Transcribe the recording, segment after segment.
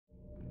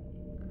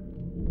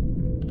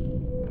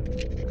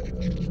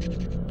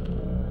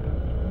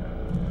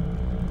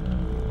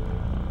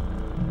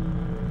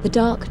The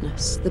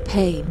darkness, the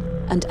pain,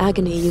 and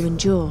agony you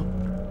endure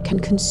can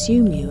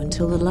consume you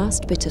until the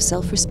last bit of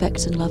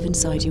self-respect and love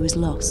inside you is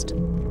lost.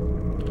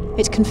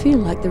 It can feel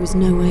like there is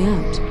no way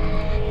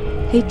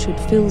out. Hatred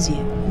fills you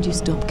and you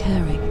stop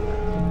caring.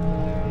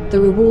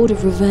 The reward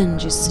of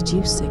revenge is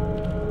seducing,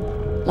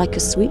 like a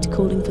sweet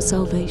calling for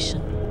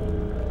salvation.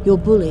 Your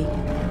bully,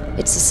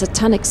 it's a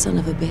satanic son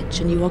of a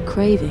bitch, and you are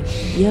craving,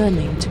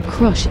 yearning to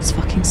crush its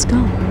fucking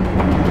skull.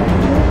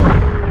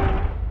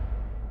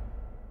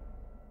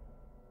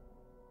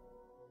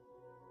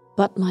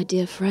 But, my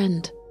dear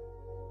friend,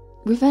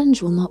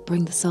 revenge will not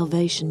bring the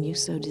salvation you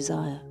so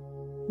desire.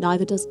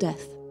 Neither does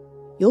death.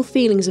 Your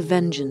feelings of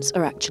vengeance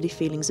are actually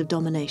feelings of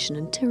domination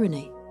and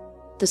tyranny.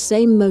 The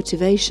same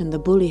motivation the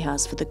bully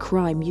has for the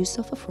crime you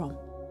suffer from.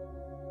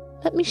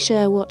 Let me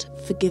share what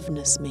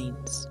forgiveness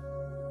means.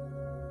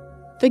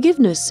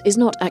 Forgiveness is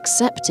not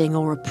accepting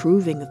or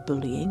approving of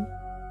bullying.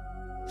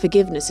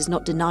 Forgiveness is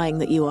not denying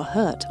that you are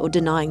hurt or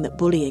denying that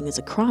bullying is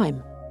a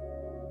crime.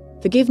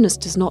 Forgiveness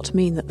does not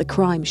mean that the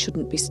crime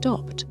shouldn't be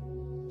stopped.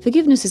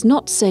 Forgiveness is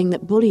not saying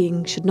that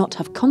bullying should not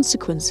have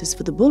consequences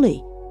for the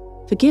bully.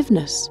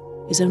 Forgiveness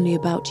is only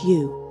about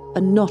you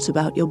and not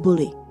about your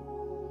bully.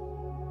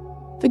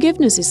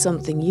 Forgiveness is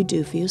something you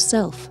do for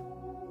yourself.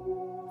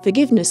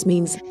 Forgiveness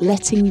means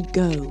letting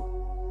go.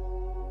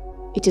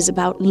 It is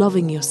about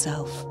loving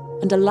yourself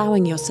and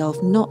allowing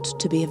yourself not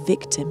to be a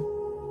victim.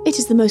 It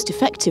is the most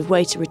effective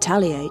way to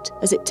retaliate,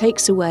 as it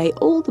takes away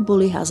all the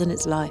bully has in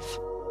its life.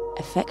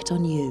 Effect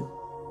on you.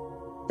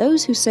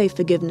 Those who say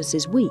forgiveness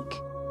is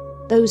weak,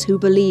 those who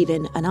believe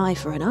in an eye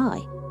for an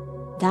eye,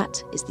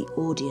 that is the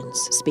audience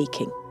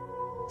speaking.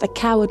 The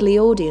cowardly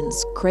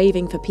audience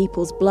craving for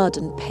people's blood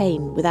and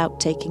pain without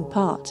taking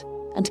part,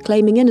 and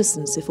claiming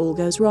innocence if all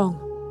goes wrong.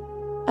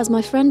 As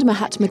my friend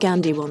Mahatma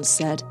Gandhi once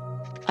said,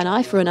 an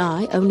eye for an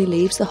eye only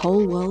leaves the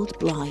whole world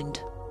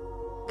blind.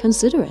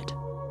 Consider it.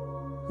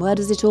 Where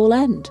does it all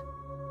end?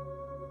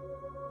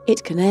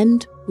 It can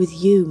end with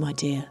you, my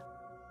dear.